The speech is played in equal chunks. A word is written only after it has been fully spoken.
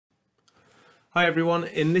Hi everyone,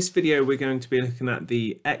 in this video we're going to be looking at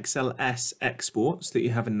the XLS exports that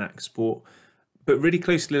you have in Nacsport, but really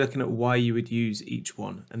closely looking at why you would use each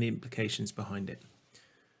one and the implications behind it.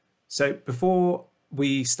 So before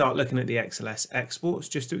we start looking at the XLS exports,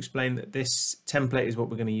 just to explain that this template is what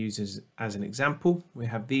we're going to use as an example. We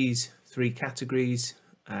have these three categories,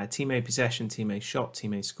 Team A possession, Team A shot,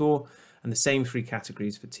 Team A score, and the same three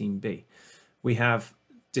categories for Team B. We have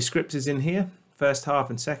descriptors in here. First half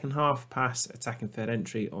and second half, pass, attack and third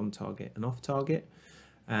entry, on target and off target.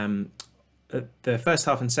 The first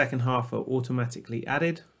half and second half are automatically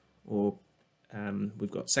added, or we've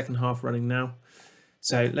got second half running now.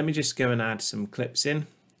 So let me just go and add some clips in.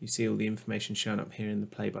 You see all the information shown up here in the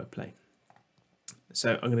play-by-play.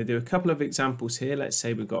 So I'm going to do a couple of examples here. Let's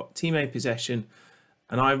say we've got Team A possession,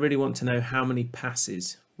 and I really want to know how many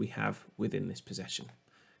passes we have within this possession.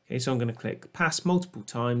 Okay, so I'm going to click pass multiple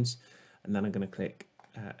times, and then I'm going to click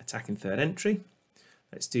attacking third entry.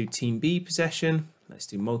 Let's do Team B possession. Let's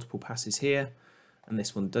do multiple passes here. And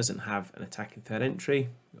this one doesn't have an attacking third entry.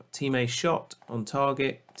 We've got Team A shot, on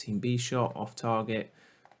target, Team B shot, off target,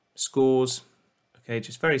 scores. Okay,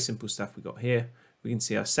 just very simple stuff we got here. We can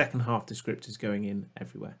see our second half descriptors going in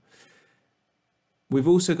everywhere. We've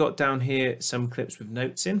also got down here some clips with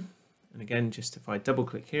notes in. And again, just if I double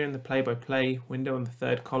click here in the play-by-play window on the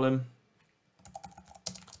third column,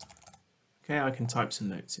 okay, I can type some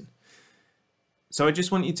notes in. So I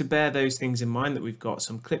just want you to bear those things in mind, that we've got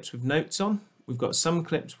some clips with notes on. We've got some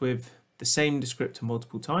clips with the same descriptor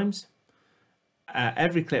multiple times.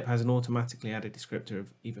 Every clip has an automatically added descriptor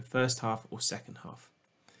of either first half or second half.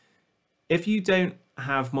 If you don't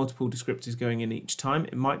have multiple descriptors going in each time,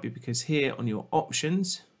 it might be because here on your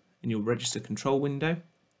options in your register control window,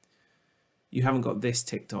 you haven't got this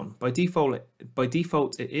ticked on. By default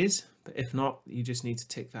it is, but if not, you just need to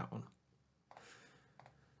tick that one.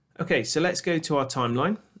 Okay, so let's go to our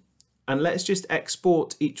timeline and let's just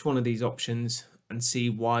export each one of these options and see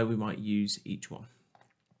why we might use each one.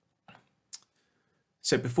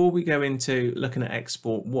 So before we go into looking at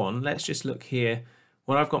export one, let's just look here.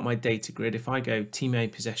 When I've got my data grid, if I go Team A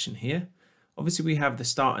possession here, obviously we have the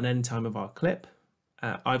start and end time of our clip.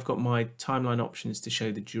 I've got my timeline options to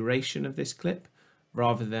show the duration of this clip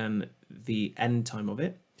rather than the end time of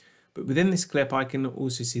it. But within this clip, I can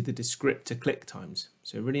also see the descriptor click times.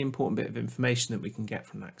 So a really important bit of information that we can get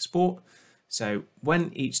from Nacsport. So when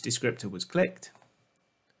each descriptor was clicked,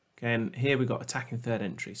 okay, and here we got attacking third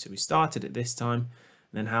entry. So we started at this time,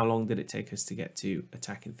 and then how long did it take us to get to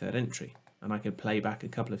attacking third entry? And I could play back a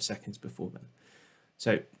couple of seconds before then.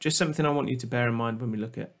 So just something I want you to bear in mind when we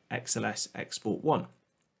look at XLS Export 1.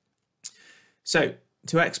 So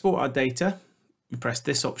to export our data, we press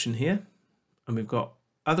this option here, and we've got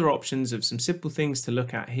other options of some simple things to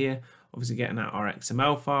look at here, obviously getting out our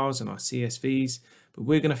XML files and our CSVs, but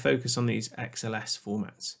we're going to focus on these XLS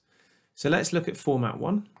formats. So let's look at format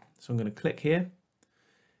 1. So I'm going to click here.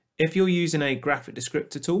 If you're using a graphic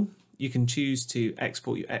descriptor tool, you can choose to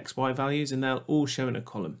export your XY values and they'll all show in a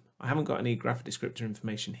column. I haven't got any graphic descriptor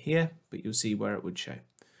information here, but you'll see where it would show.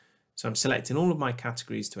 So I'm selecting all of my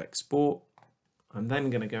categories to export. I'm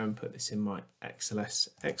then going to go and put this in my XLS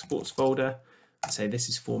exports folder and say this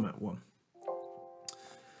is format 1.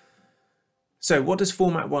 So what does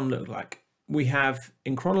format 1 look like? We have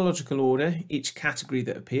in chronological order each category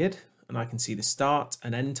that appeared, and I can see the start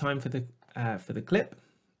and end time for the clip.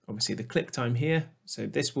 Obviously the click time here, so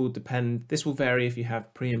this will vary if you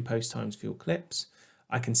have pre and post times for your clips.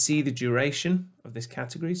 I can see the duration of this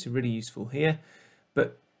category, so really useful here.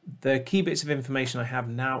 But the key bits of information I have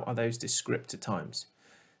now are those descriptor times.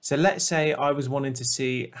 So let's say I was wanting to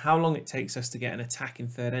see how long it takes us to get an attack in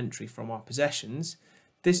third entry from our possessions.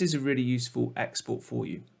 This is a really useful export for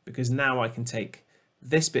you, because now I can take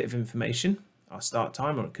this bit of information, our start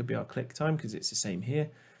time, or it could be our click time because it's the same here,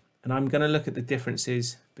 and I'm going to look at the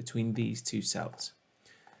differences between these two cells.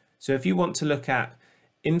 So if you want to look at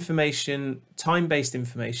information, time-based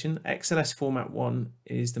information, XLS Format 1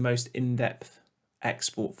 is the most in-depth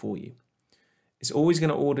export for you. It's always going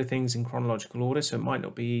to order things in chronological order, so it might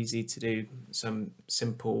not be easy to do some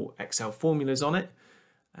simple Excel formulas on it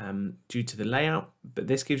due to the layout, but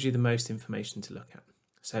this gives you the most information to look at.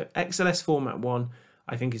 So XLS Format 1,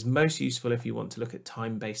 I think, is most useful if you want to look at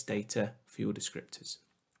time-based data for your descriptors.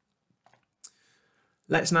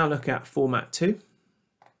 Let's now look at Format 2.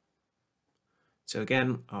 So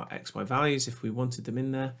again, our XY values, if we wanted them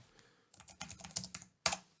in there.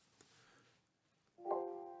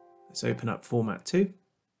 Let's open up Format 2.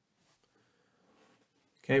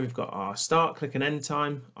 Okay, we've got our start, click and end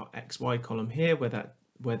time, our XY column here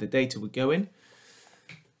where the data would go in.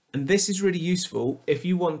 And this is really useful if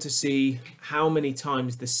you want to see how many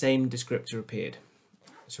times the same descriptor appeared.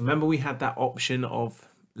 So remember we had that option of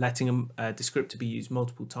letting a descriptor be used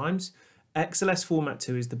multiple times. XLS Format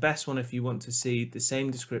 2 is the best one if you want to see the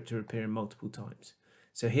same descriptor appearing multiple times.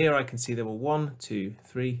 So here I can see there were 1, 2,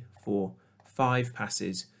 3, 4, 5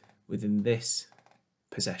 passes within this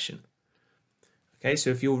possession. Okay, so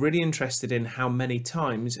if you're really interested in how many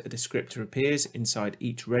times a descriptor appears inside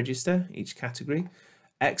each register, each category,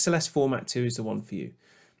 XLS Format 2 is the one for you.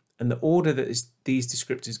 And the order that these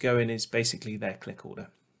descriptors go in is basically their click order.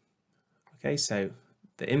 Okay, so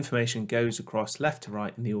the information goes across left to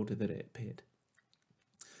right in the order that it appeared.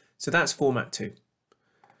 So that's Format 2.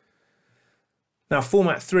 Now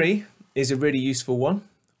Format 3 is a really useful one.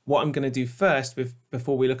 What I'm going to do first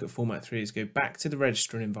before we look at Format 3 is go back to the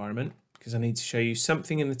registering environment, because I need to show you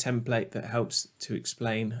something in the template that helps to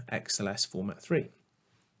explain XLS Format 3.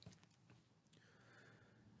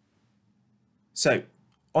 So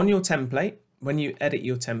on your template, when you edit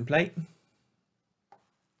your template,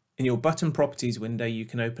 in your button properties window, you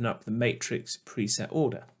can open up the matrix preset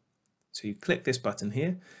order. So you click this button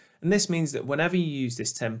here, and this means that whenever you use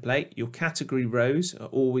this template, your category rows are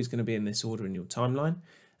always going to be in this order in your timeline.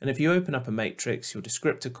 And if you open up a matrix, your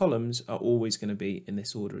descriptor columns are always going to be in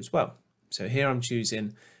this order as well. So here I'm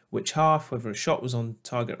choosing which half, whether a shot was on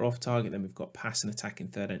target or off target, then we've got pass and attack in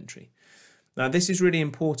third entry. Now this is really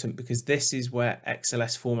important because this is where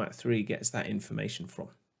XLS Format 3 gets that information from.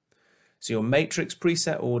 So your matrix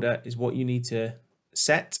preset order is what you need to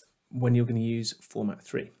set when you're going to use Format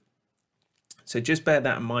 3. So just bear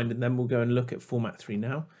that in mind, and then we'll go and look at Format 3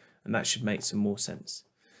 now, and that should make some more sense.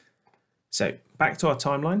 So back to our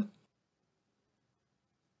timeline.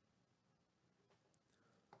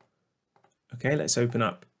 Okay, let's open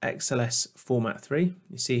up XLS Format 3.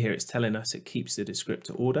 You see here it's telling us it keeps the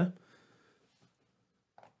descriptor order.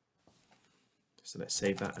 So let's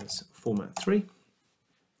save that as Format 3.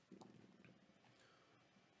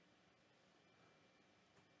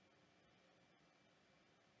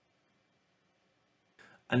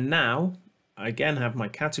 And now I again have my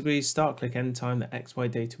categories, start, click, end time, the XY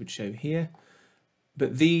data would show here.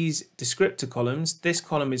 But these descriptor columns, this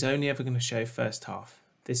column is only ever going to show first half.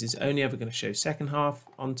 This is only ever going to show second half,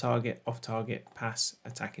 on target, off target, pass,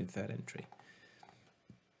 attack in third entry.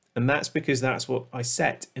 And that's because that's what I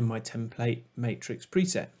set in my template matrix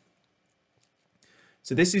preset.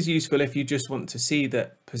 So this is useful if you just want to see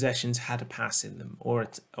that possessions had a pass in them or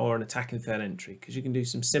an attack in third entry, because you can do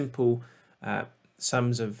some simple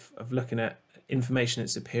sums of looking at information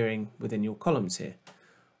that's appearing within your columns here.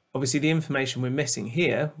 Obviously the information we're missing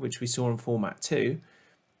here, which we saw in Format 2,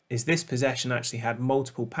 is this possession actually had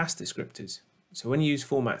multiple pass descriptors. So when you use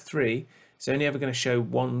Format 3, it's only ever going to show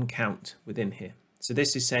one count within here. So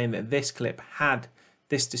this is saying that this clip had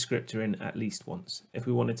this descriptor in at least once. If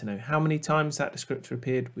we wanted to know how many times that descriptor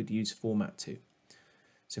appeared, we'd use Format 2.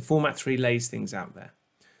 So Format 3 lays things out there.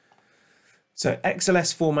 So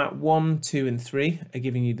XLS Format 1, 2 and 3 are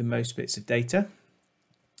giving you the most bits of data.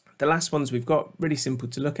 The last ones we've got really simple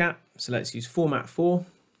to look at. So let's use Format 4.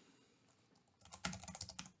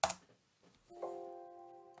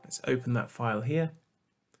 Let's open that file here.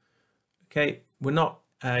 Okay, we're not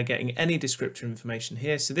getting any descriptor information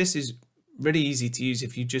here. So this is really easy to use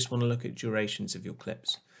if you just want to look at durations of your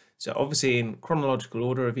clips. So obviously in chronological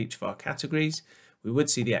order of each of our categories, we would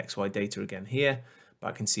see the XY data again here, but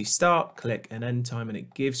I can see start, click and end time, and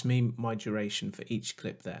it gives me my duration for each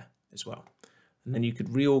clip there as well. And then you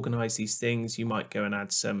could reorganize these things. You might go and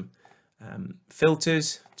add some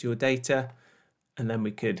filters to your data, and then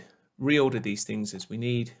we could reorder these things as we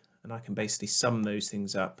need. And I can basically sum those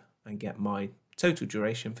things up and get my total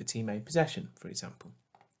duration for team A possession, for example.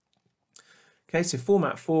 Okay, so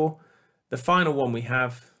Format 4, the final one we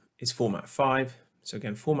have is Format 5. So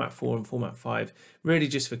again, Format 4 and Format 5, really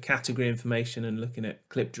just for category information and looking at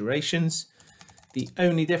clip durations. The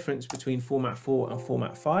only difference between Format 4 and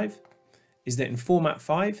Format 5 is that in Format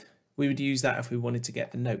 5, we would use that if we wanted to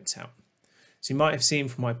get the notes out. So you might have seen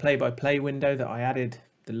from my play-by-play window that I added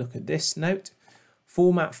the look at this note.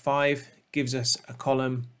 Format 5 gives us a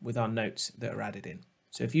column with our notes that are added in.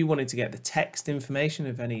 So if you wanted to get the text information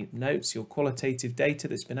of any notes, your qualitative data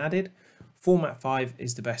that's been added, Format 5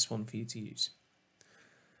 is the best one for you to use.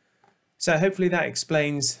 So hopefully that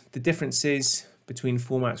explains the differences between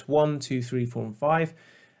formats 1, 2, 3, 4 and 5.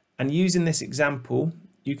 And using this example,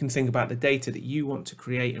 you can think about the data that you want to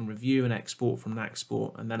create and review and export from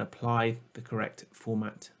Nacsport, and then apply the correct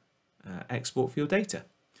format export for your data.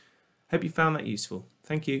 Hope you found that useful.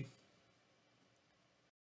 Thank you.